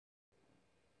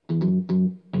Hey,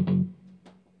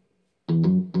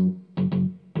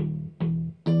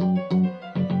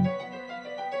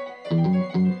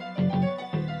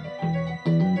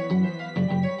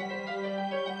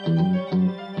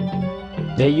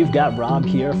 you've got Rob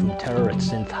here from Terror at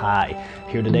Synth High,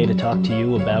 here today to talk to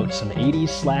you about some 80s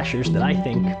slashers that I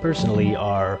think, personally,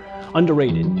 are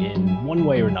underrated in one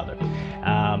way or another.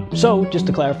 So, just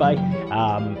to clarify,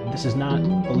 this is not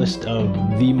a list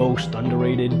of the most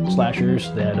underrated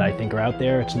slashers that I think are out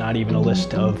there. It's not even a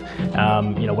list of,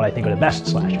 what I think are the best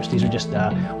slashers. These are just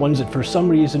ones that for some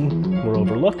reason were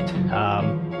overlooked.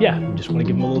 I just want to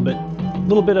give them a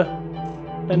little bit of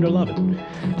tender loving.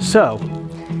 So,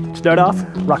 start off,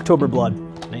 Rocktober Blood,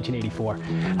 1984.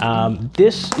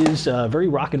 This is a very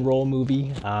rock and roll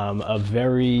movie, a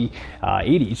very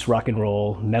 80s rock and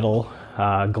roll, metal,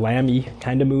 glammy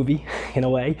kind of movie in a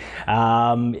way.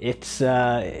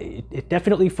 It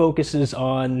definitely focuses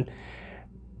on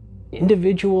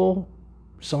individual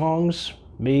songs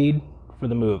made for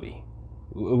the movie,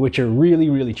 which are really,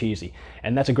 really cheesy,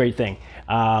 and that's a great thing.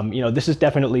 This is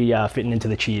definitely fitting into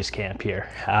the cheese camp here.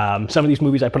 Some of these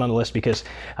movies I put on the list because,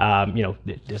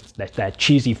 that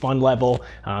cheesy fun level.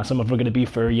 Some of them are going to be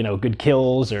for, good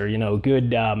kills or,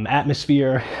 good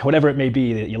atmosphere, whatever it may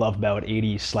be that you love about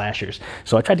 80s slashers.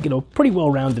 So I tried to get a pretty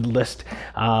well-rounded list.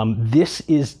 This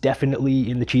is definitely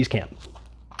in the cheese camp.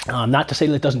 Not to say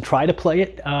that it doesn't try to play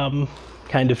it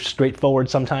kind of straightforward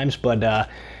sometimes, but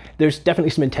there's definitely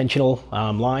some intentional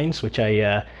lines, which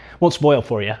I won't spoil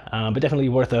for you, but definitely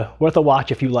worth a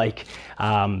watch if you like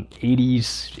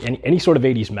 80s, any sort of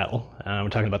 80s metal. We're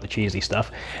talking about the cheesy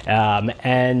stuff.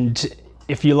 And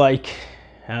if you like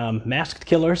masked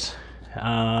killers,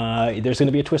 there's going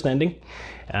to be a twist ending.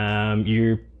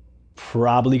 You're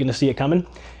probably going to see it coming,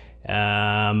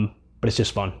 but it's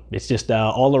just fun. It's just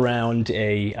all around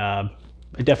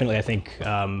definitely, I think,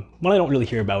 one I don't really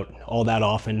hear about all that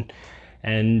often.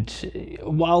 And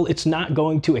while it's not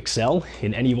going to excel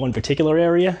in any one particular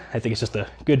area, I think it's just a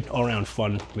good all-around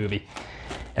fun movie.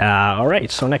 All right,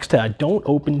 so next, Don't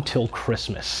Open Till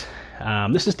Christmas.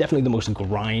 This is definitely the most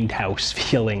grindhouse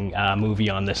feeling movie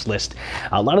on this list.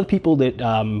 A lot of the people that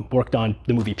worked on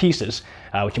the movie Pieces,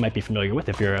 which you might be familiar with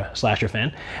if you're a slasher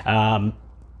fan,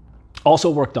 also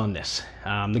worked on this.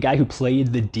 The guy who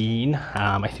played the Dean,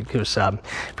 I think it was, I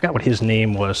forgot what his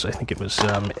name was. I think it was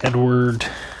Edward.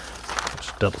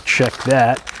 Let's double check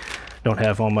that. Don't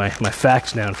have all my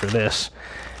facts down for this.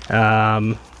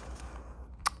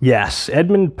 Yes,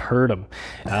 Edmund Purdom.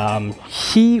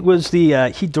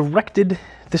 He directed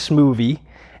this movie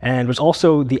and was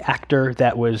also the actor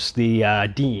that was the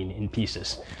Dean in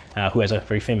Pieces, who has a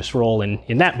very famous role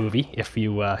in that movie, if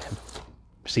you have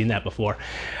seen that before.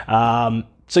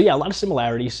 So yeah, a lot of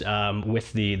similarities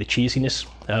with the cheesiness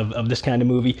of this kind of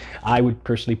movie. I would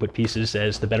personally put Pieces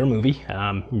as the better movie,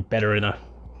 better in a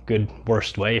good,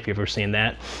 worst way, if you've ever seen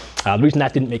that. The reason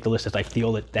that didn't make the list is I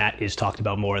feel that is talked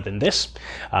about more than this.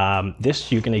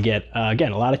 This, you're going to get,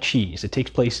 again, a lot of cheese. It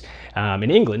takes place in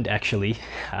England, actually,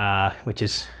 which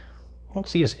is, I don't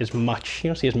see as much, you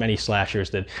don't see as many slashers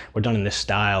that were done in this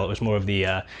style. It was more of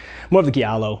the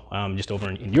giallo, just over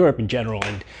in Europe in general,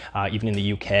 and even in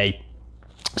the UK.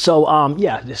 So,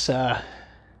 yeah, this,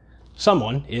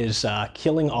 someone is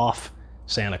killing off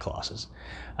Santa Clauses.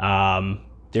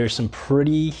 There's some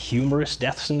pretty humorous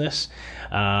deaths in this.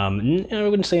 I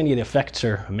wouldn't say any of the effects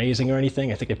are amazing or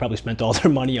anything. I think they probably spent all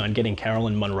their money on getting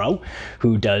Carolyn Monroe,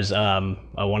 who does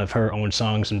one of her own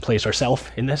songs and plays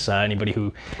herself in this. Anybody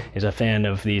who is a fan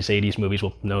of these 80s movies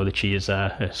will know that she is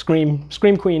a scream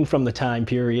queen from the time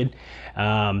period,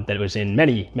 that was in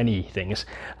many, many things.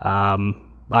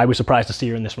 I was surprised to see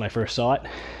her in this when I first saw it.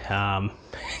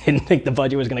 Didn't think the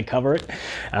budget was going to cover it,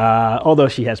 although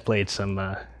she has played some.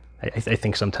 I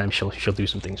think sometimes she'll do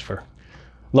some things for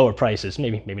lower prices.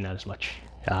 Maybe not as much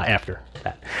after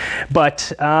that.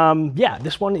 But yeah,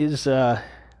 this one is,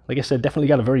 like I said, definitely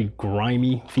got a very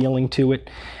grimy feeling to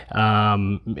it.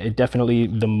 Definitely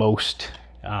the most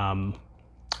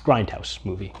grindhouse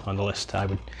movie on the list,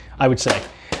 I would say.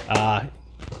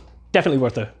 Definitely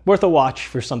worth a watch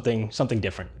for something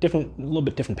different, a little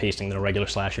bit different pacing than a regular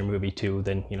slasher movie too,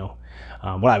 than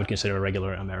what I would consider a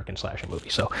regular American slasher movie.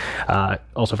 So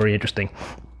also very interesting.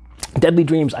 Deadly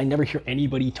Dreams. I never hear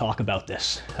anybody talk about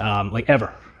this, like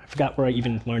ever. I forgot where I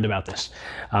even learned about this.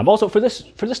 Also for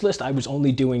this list, I was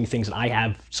only doing things that I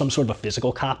have some sort of a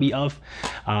physical copy of.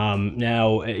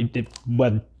 Now,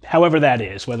 however that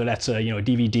is, whether that's a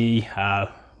DVD,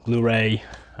 Blu-ray.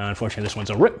 Unfortunately, this one's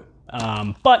a RIP.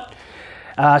 But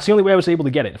It's the only way I was able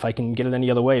to get it. If I can get it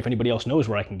any other way, if anybody else knows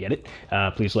where I can get it,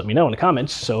 please let me know in the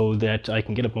comments so that I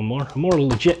can get a more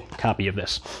legit copy of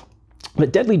this.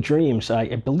 But Deadly Dreams,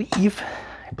 I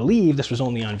believe this was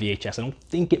only on VHS. I don't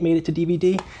think it made it to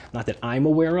DVD, not that I'm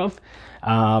aware of.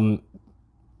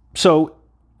 So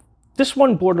this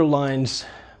one borderlines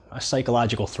a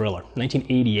psychological thriller,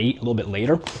 1988, a little bit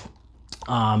later.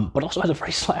 But also has a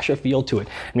very slasher feel to it.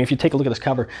 I mean, if you take a look at this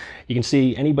cover, you can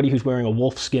see anybody who's wearing a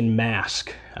wolfskin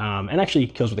mask, and actually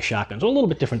kills with a shotgun. So a little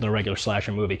bit different than a regular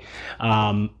slasher movie.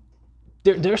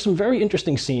 There are some very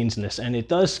interesting scenes in this, and it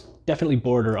does definitely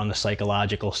border on the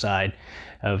psychological side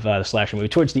of the slasher movie.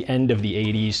 Towards the end of the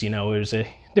 80s, you know, it was a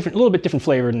little bit different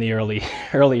flavor than the earlier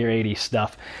 80s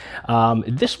stuff.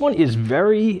 This one is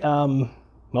very,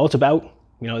 well, it's about,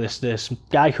 you know, this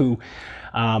guy who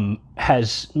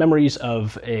has memories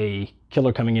of a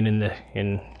killer coming in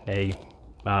a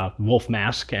wolf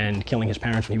mask and killing his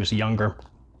parents when he was younger,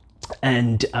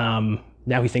 and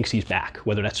now he thinks he's back.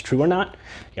 Whether that's true or not,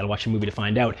 you gotta watch the movie to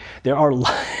find out. There are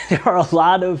a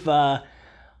lot of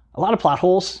plot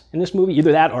holes in this movie.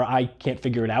 Either that, or I can't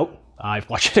figure it out. I've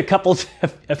watched it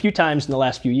a few times in the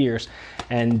last few years,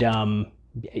 and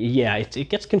yeah, it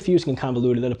gets confusing and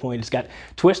convoluted at a point. It's got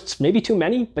twists, maybe too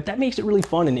many, but that makes it really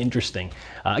fun and interesting.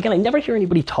 Again, I never hear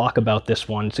anybody talk about this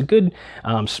one. It's a good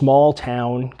small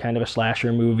town kind of a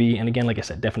slasher movie, and again, like I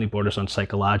said, definitely borders on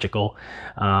psychological.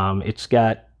 It's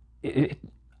got,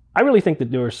 I really think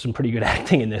that there was some pretty good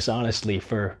acting in this, honestly,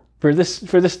 for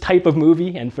this type of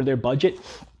movie and for their budget.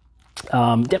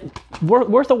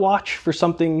 Worth a watch for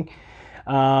something.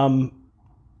 Again,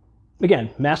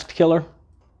 Masked Killer.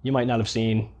 You might not have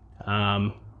seen.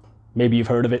 Maybe you've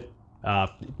heard of it.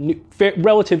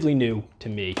 Relatively new to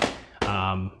me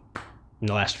in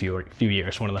the last few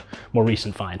years. One of the more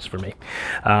recent finds for me.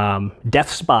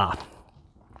 Death Spa.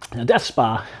 Now, Death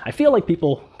Spa, I feel like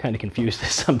people kind of confuse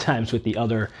this sometimes with the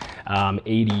other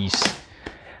 80s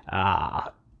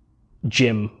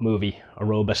gym movie,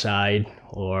 Aerobicide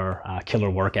or Killer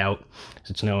Workout, as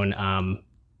it's known.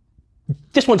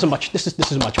 This is a much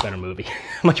better movie,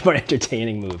 much more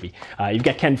entertaining movie. You've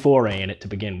got Ken Foree in it to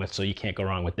begin with, so you can't go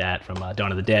wrong with that, from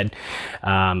Dawn of the Dead,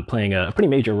 playing a pretty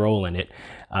major role in it.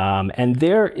 And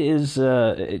there is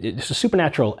it's a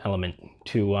supernatural element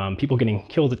to people getting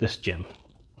killed at this gym.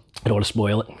 I don't want to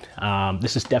spoil it.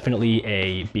 This is definitely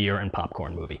a beer and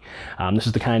popcorn movie. This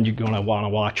is the kind you're going to want to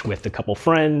watch with a couple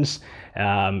friends,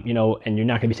 you know, and you're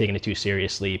not going to be taking it too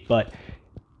seriously. But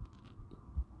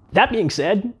that being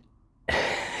said,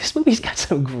 this movie's got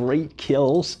some great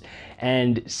kills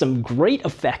and some great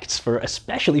effects,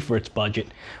 especially for its budget,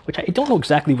 which I don't know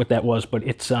exactly what that was, but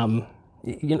it's you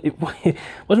know, it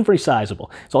wasn't very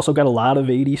sizable. It's also got a lot of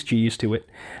 80s cheese to it.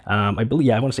 I believe,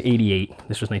 yeah, I want to say 88.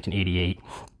 This was 1988.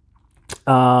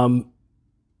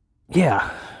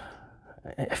 Yeah,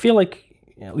 I feel like,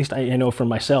 at least I know for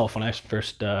myself, when I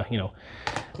first, you know,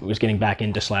 was getting back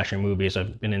into slasher movies,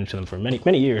 I've been into them for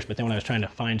many years, but then when I was trying to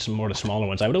find some more of the smaller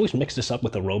ones, I would always mix this up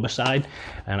with Aerobicide,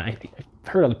 and I've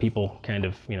heard other people kind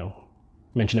of, you know,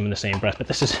 mention them in the same breath, but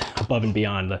this is above and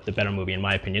beyond the better movie, in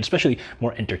my opinion, especially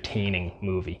more entertaining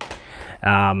movie.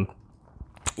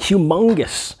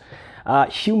 Humongous.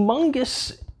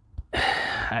 Humongous,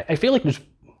 I feel like there's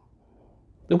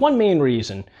the one main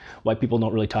reason why people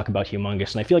don't really talk about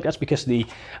Humongous, and I feel like that's because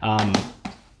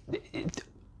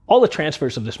all the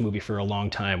transfers of this movie for a long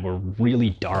time were really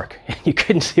dark. You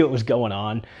couldn't see what was going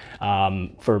on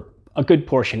for a good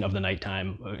portion of the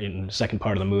nighttime in the second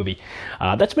part of the movie.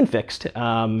 That's been fixed, you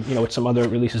know, with some other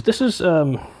releases. This is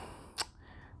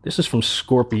from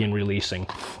Scorpion Releasing.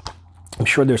 I'm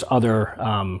sure there's other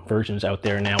versions out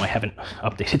there now. I haven't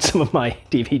updated some of my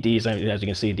DVDs, as you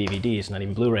can see, DVDs, not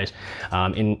even Blu-rays,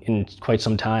 in quite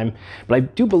some time. But I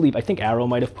do believe, I think Arrow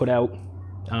might have put out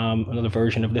another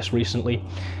version of this recently.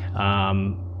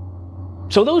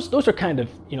 So those are kind of,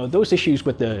 you know, those issues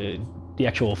with the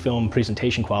actual film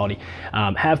presentation quality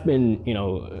have been, you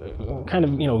know, kind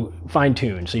of, you know,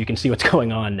 fine-tuned, so you can see what's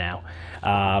going on now.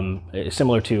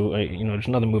 Similar to, you know, there's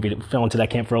another movie that fell into that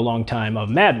camp for a long time, of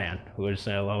Madman, who was,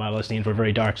 a lot of the scenes were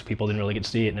very dark, so people didn't really get to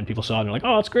see it, and then people saw it and they're like,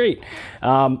 oh, it's great.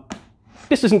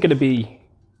 This isn't going to be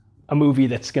a movie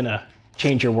that's going to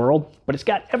change your world, but it's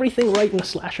got everything right in a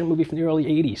slasher movie from the early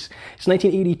 80s. It's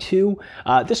 1982.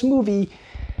 This movie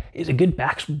is a good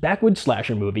backwoods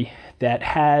slasher movie that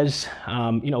has,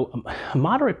 you know, a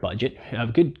moderate budget,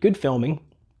 good filming.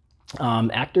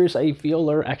 Actors, I feel,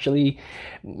 are actually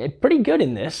pretty good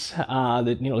in this.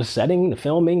 You know, the setting, the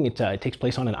filming, it takes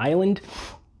place on an island.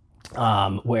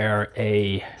 where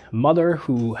a mother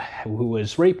who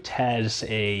was raped has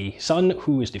a son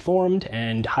who is deformed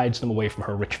and hides them away from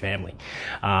her rich family.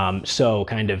 So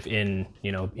kind of in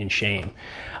shame.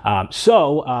 It's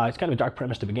kind of a dark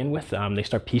premise to begin with. They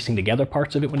start piecing together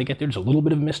parts of it when they get there. There's a little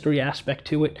bit of a mystery aspect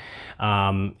to it.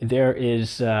 There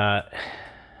is,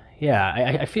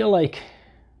 I feel like.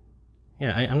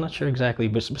 Yeah, I'm not sure exactly,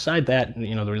 but beside that,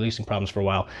 the releasing problems for a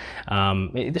while,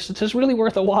 this is really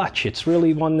worth a watch. It's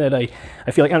really one that I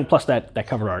feel like, and plus that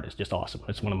cover art is just awesome.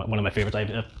 It's one of my favorites. I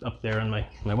have up there on my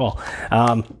wall.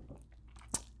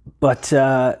 This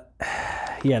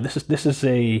is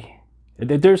a.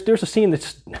 There's a scene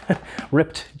that's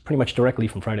ripped pretty much directly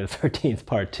from Friday the 13th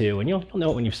Part 2, and you'll know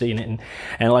it when you've seen it. And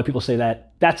a lot of people say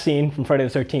that scene from Friday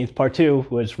the 13th Part 2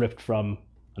 was ripped from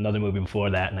another movie before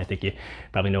that, and I think you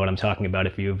probably know what I'm talking about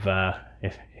if you've I'll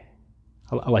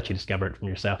let you discover it for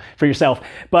yourself.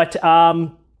 But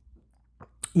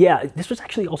this was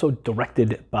actually also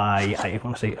directed by I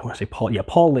want to say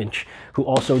Paul Lynch, who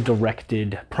also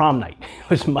directed Prom Night. He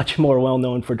was much more well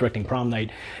known for directing Prom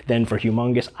Night than for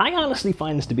Humongous. I honestly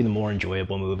find this to be the more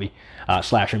enjoyable movie,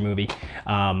 slasher movie.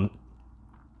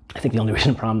 I think the only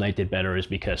reason Prom Night did better is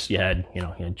because you had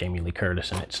Jamie Lee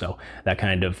Curtis in it, so that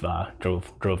kind of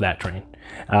drove that train.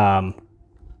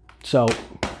 So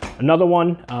another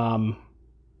one, I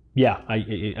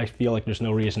feel like there's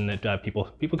no reason that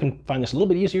people can find this a little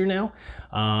bit easier now,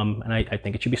 and I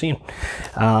think it should be seen.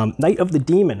 Night of the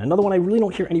Demon, another one I really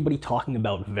don't hear anybody talking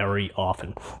about very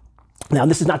often. Now,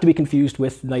 this is not to be confused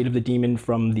with Night of the Demon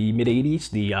from the mid-'80s,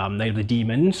 the Night of the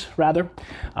Demons, rather,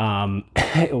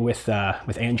 with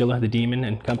Angela the Demon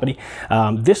and company.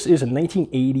 This is a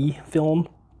 1980 film.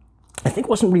 I think it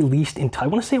wasn't released I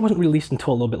want to say it wasn't released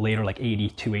until a little bit later, like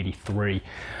 82, 83. It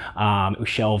was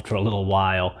shelved for a little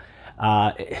while.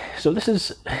 So this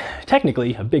is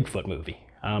technically a Bigfoot movie.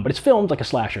 But it's filmed like a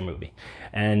slasher movie,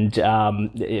 and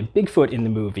Bigfoot in the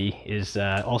movie is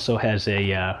also has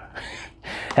a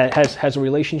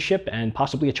relationship and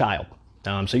possibly a child.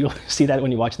 So you'll see that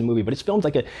when you watch the movie. But it's filmed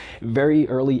like a very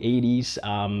early '80s,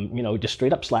 just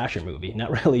straight up slasher movie.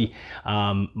 Not really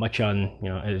much on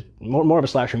more of a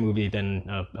slasher movie than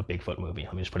a Bigfoot movie.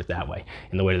 Let me just put it that way,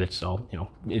 in the way that it's all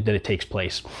that it takes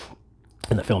place.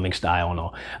 And the filming style and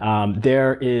all.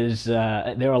 There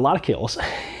are a lot of kills,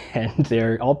 and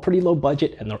they're all pretty low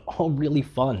budget, and they're all really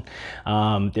fun.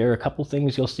 There are a couple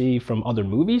things you'll see from other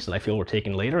movies that I feel were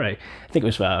taken later. I think it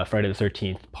was Friday the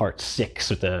 13th Part 6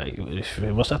 was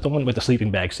that the one with the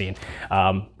sleeping bag scene?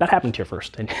 That happened here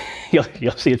first, and you'll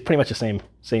see it's pretty much the same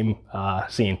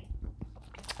scene.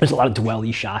 There's a lot of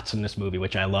dwelly shots in this movie,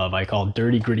 which I love. I call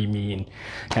dirty, gritty, mean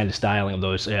kind of styling of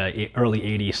those early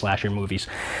 80s slasher movies,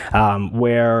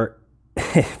 where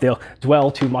they'll dwell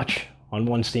too much on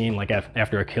one scene, like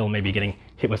after a kill, maybe getting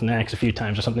hit with an axe a few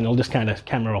times or something. They'll just kind of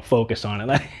camera will focus on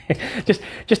it.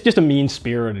 just a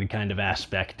mean-spirited kind of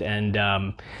aspect. And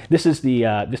this is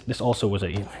this also was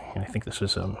I think this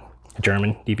was a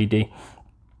German DVD,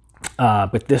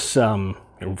 but this from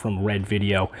Red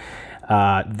Video.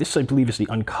 This, I believe, is the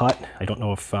uncut. I don't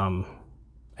know if I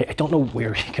don't know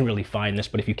where you can really find this,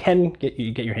 but if you can get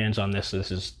your hands on this,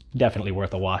 this is definitely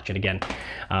worth a watch. And again,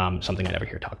 something I never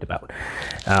hear talked about.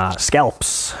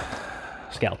 Scalps,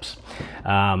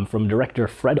 from director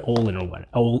Fred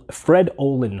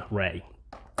Olen Ray.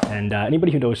 And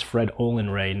anybody who knows Fred Olen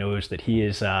Ray knows that he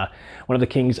is one of the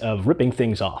kings of ripping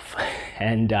things off.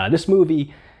 And this movie's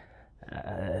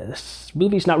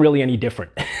not really any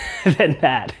different than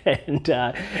that, and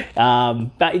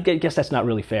I guess that's not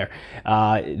really fair.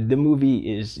 The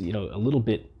movie is, a little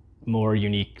bit more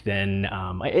unique than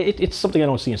it's something I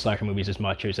don't see in slasher movies as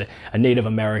much. It's a Native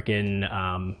American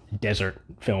desert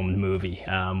filmed movie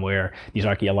where these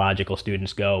archaeological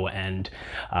students go and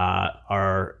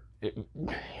are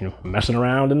messing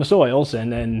around in the soils,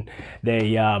 and then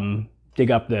they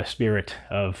dig up the spirit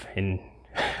of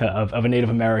a Native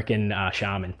American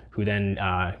shaman, who then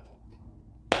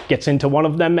gets into one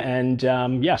of them, and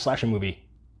slasher movie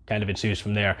kind of ensues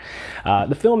from there.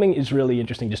 The filming is really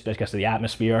interesting just because of the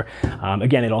atmosphere.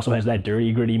 Again, it also has that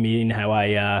dirty, gritty mean, how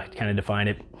I kind of define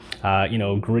it,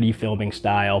 gritty filming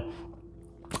style.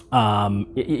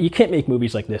 You can't make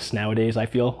movies like this nowadays, I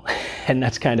feel, and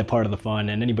that's kind of part of the fun.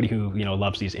 And anybody who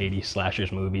loves these 80s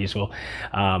slashers movies will,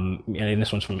 and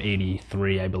this one's from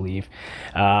 '83, I believe,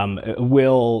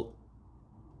 will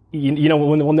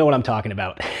will know what I'm talking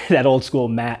about. That old school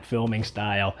matte filming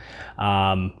style.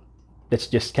 That's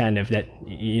just kind of that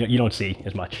you don't see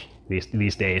as much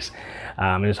these days,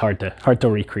 and it's hard to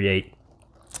recreate.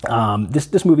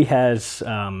 This movie has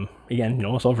again,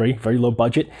 it's all very, very low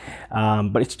budget,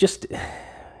 but it's just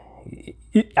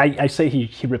I say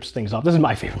he rips things off. This is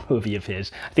my favorite movie of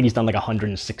his. I think he's done like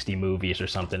 160 movies or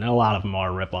something, and a lot of them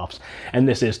are rip-offs. And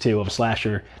this is too, of a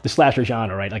slasher, the slasher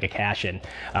genre, right? Like a cash-in.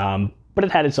 But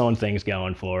it had its own things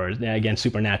going for it. Again,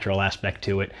 supernatural aspect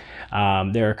to it.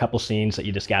 There are a couple scenes that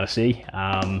you just got to see.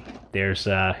 There's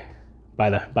by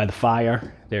the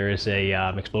fire. There is a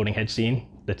exploding head scene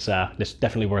that's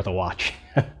definitely worth a watch.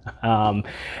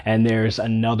 And there's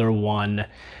another one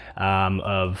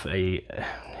of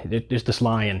there's this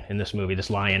lion in this movie, this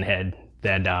lion head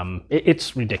that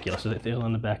it's ridiculous. It's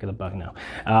on the back of the bug now.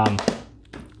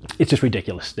 It's just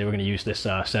ridiculous. They were going to use this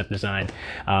set design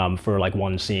for like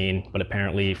one scene, but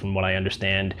apparently, from what I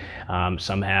understand,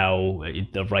 somehow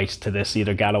the rights to this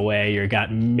either got away or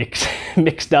got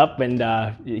mixed up, and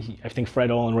I think Fred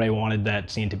Olen Ray wanted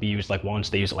that scene to be used like once.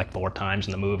 They used it like 4 times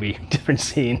in the movie, different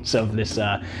scenes of this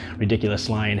ridiculous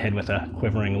lion head with a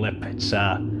quivering lip.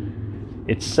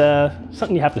 It's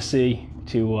something you have to see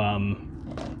to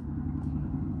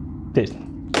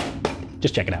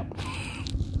just check it out.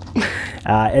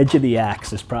 Edge of the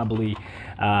Axe is probably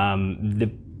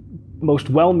the most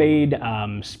well-made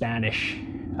Spanish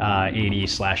 80s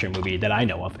slasher movie that I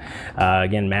know of.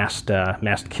 Again, masked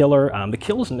killer. The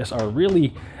kills in this are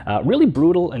really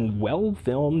brutal and well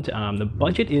filmed. The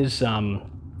budget is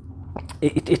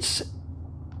it's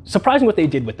surprising what they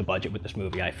did with the budget with this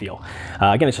movie, I feel.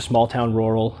 Again, it's a small town,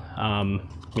 rural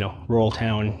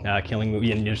town killing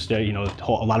movie, and just a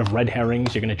lot of red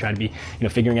herrings. You're going to try to be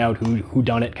figuring out who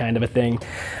done it, kind of a thing.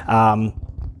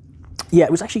 Yeah,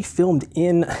 it was actually filmed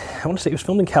in, I want to say it was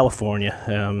filmed in California,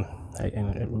 and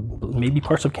maybe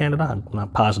parts of Canada. I'm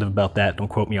not positive about that. Don't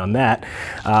quote me on that.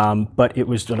 But it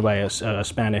was done by a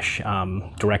Spanish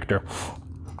director,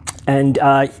 and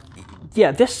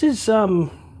yeah, this is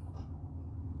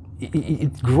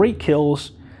great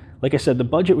kills. Like I said, the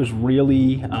budget was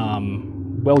really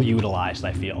well utilized,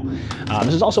 I feel.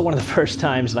 This is also one of the first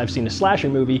times that I've seen a slasher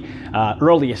movie,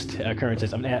 earliest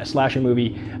occurrences of a slasher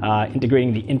movie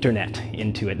integrating the internet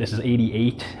into it. This is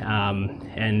 '88,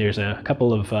 and there's a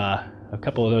couple of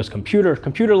those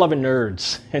computer-loving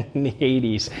nerds in the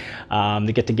 '80s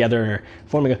that get together,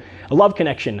 forming a love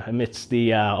connection amidst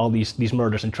all these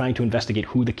murders, and trying to investigate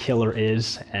who the killer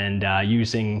is, and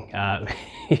using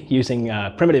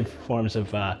primitive forms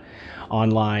of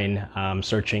online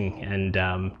searching and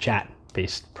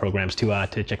chat-based programs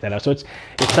to check that out. So it's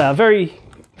a very,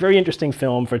 very interesting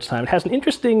film for its time. It has an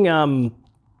interesting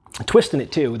twist in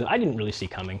it too that I didn't really see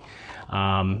coming.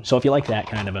 So if you like that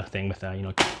kind of a thing with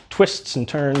twists and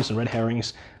turns and red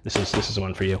herrings, this is the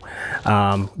one for you.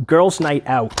 Girls' Night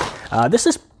Out. This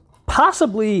is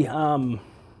possibly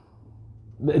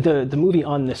the movie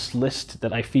on this list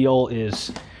that I feel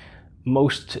is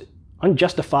most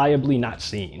unjustifiably not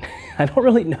seen. I don't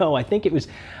really know. I think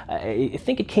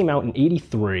it came out in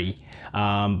 '83,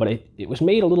 but it was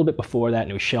made a little bit before that,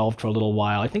 and it was shelved for a little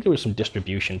while. I think there was some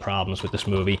distribution problems with this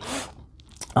movie.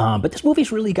 But this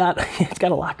movie's really got a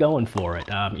lot going for it.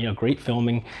 Great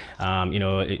filming.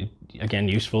 Again,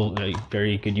 useful,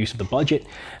 very good use of the budget.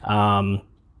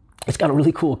 It's got a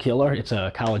really cool killer. It's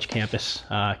a college campus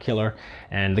killer,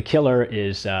 and the killer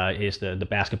is the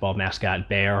basketball mascot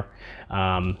Bear.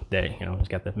 He's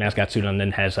got the mascot suit on, and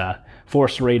then has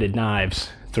force-rated knives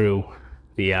through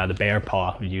the bear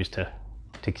paw used to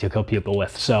kill people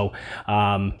with. So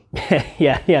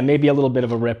yeah, maybe a little bit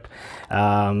of a rip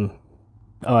on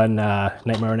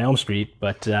Nightmare on Elm Street,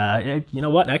 but you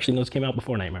know what? Actually, those came out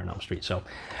before Nightmare on Elm Street, so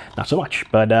not so much.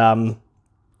 But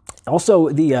also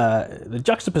the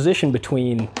juxtaposition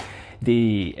between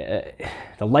the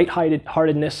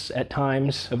lightheartedness at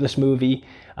times of this movie,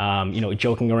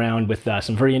 joking around with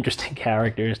some very interesting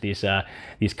characters. These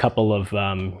couple of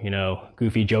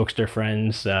goofy jokester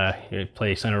friends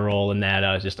play center role in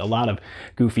that. Just a lot of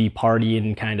goofy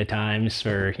partying kind of times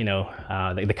for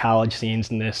the college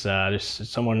scenes in this. There's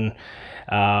someone.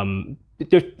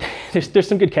 There's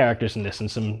some good characters in this, and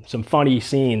some funny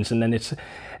scenes, and then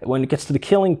when it gets to the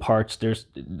killing parts, they're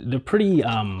pretty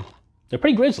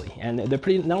grisly, and they're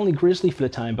pretty not only grisly for the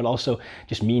time, but also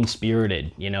just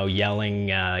mean-spirited. Yelling,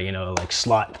 like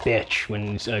slut, bitch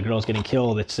when a girl's getting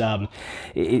killed. It's a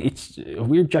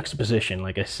weird juxtaposition,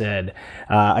 like I said.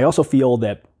 I also feel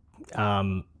that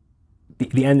the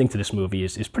ending to this movie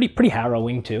is pretty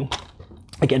harrowing too.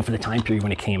 Again, for the time period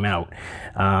when it came out.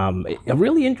 A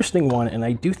really interesting one, and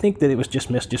I do think that it was just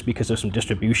missed just because of some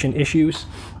distribution issues.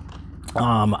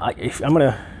 If I'm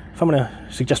gonna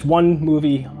suggest one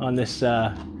movie on this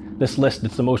list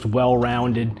that's the most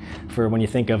well-rounded for when you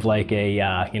think of like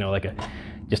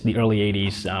just the early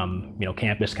 '80s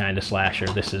campus kind of slasher,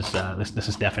 this is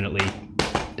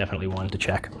definitely one to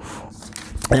check.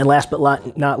 And last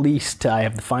but not least, I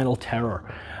have The Final Terror.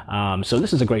 So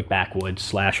this is a great backwoods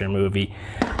slasher movie.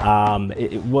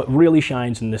 What really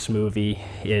shines in this movie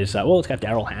is, well, it's got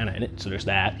Daryl Hannah in it, so there's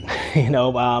that, you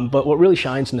know. But what really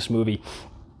shines in this movie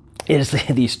is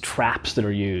these traps that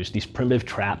are used, these primitive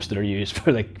traps that are used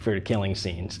for the killing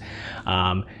scenes.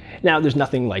 Now, there's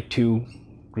nothing like too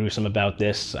gruesome about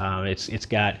this. It's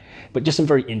got, but just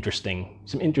some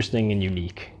interesting and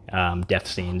unique death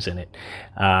scenes in it.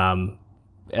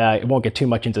 It won't get too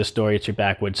much into the story. It's your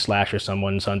backwoods slasher.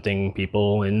 Someone's hunting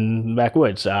people in the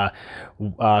backwoods.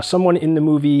 Someone in the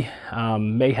movie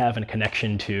may have a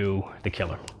connection to the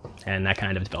killer, and that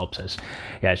kind of develops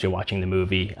as you're watching the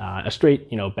movie. A straight,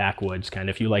 you know, backwoods kind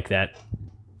of. If you like that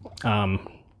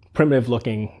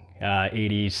primitive-looking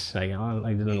 80s, like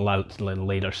a lot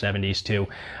later 70s too,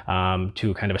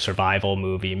 to kind of a survival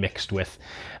movie mixed with,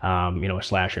 you know, a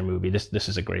slasher movie. This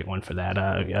is a great one for that.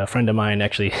 A friend of mine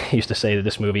actually used to say that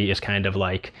this movie is kind of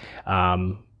like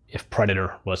if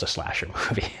Predator was a slasher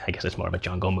movie. I guess it's more of a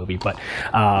jungle movie, but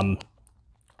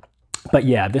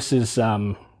yeah, this is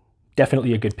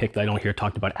definitely a good pick that I don't hear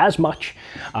talked about as much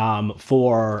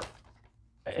for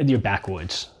your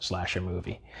backwoods slasher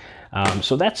movie.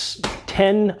 So that's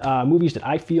 10 movies that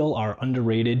I feel are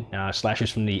underrated,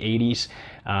 slashers from the 80s.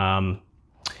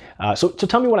 So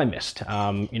tell me what I missed.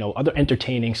 You know, other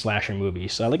entertaining slasher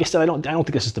movies. Like I said, I don't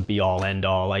think this is the be-all,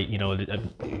 end-all. You know,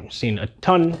 I've seen a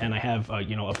ton, and I have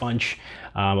you know, a bunch.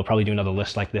 I'll probably do another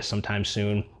list like this sometime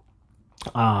soon.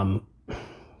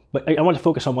 But I want to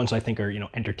focus on ones I think are, you know,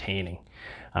 entertaining.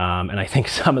 And I think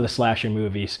some of the slasher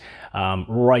movies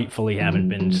rightfully haven't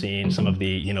been seen. Some of the,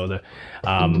 you know,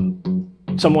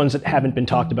 some ones that haven't been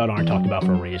talked about aren't talked about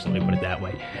for a reason, let me put it that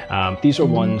way. These are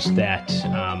ones that,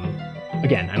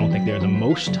 again, I don't think they're the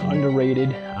most underrated,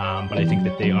 but I think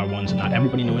that they are ones that not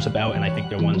everybody knows about, and I think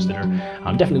they're ones that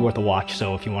are definitely worth a watch.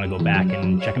 So if you want to go back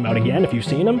and check them out again, if you've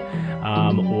seen them,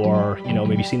 or, you know,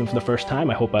 maybe seen them for the first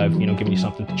time, I hope I've, you know, given you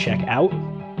something to check out.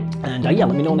 And yeah,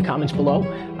 let me know in the comments below.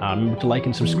 Remember to like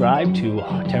and subscribe to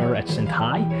Terror at Synth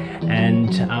High,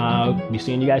 and be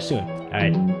seeing you guys soon. All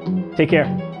right, take care.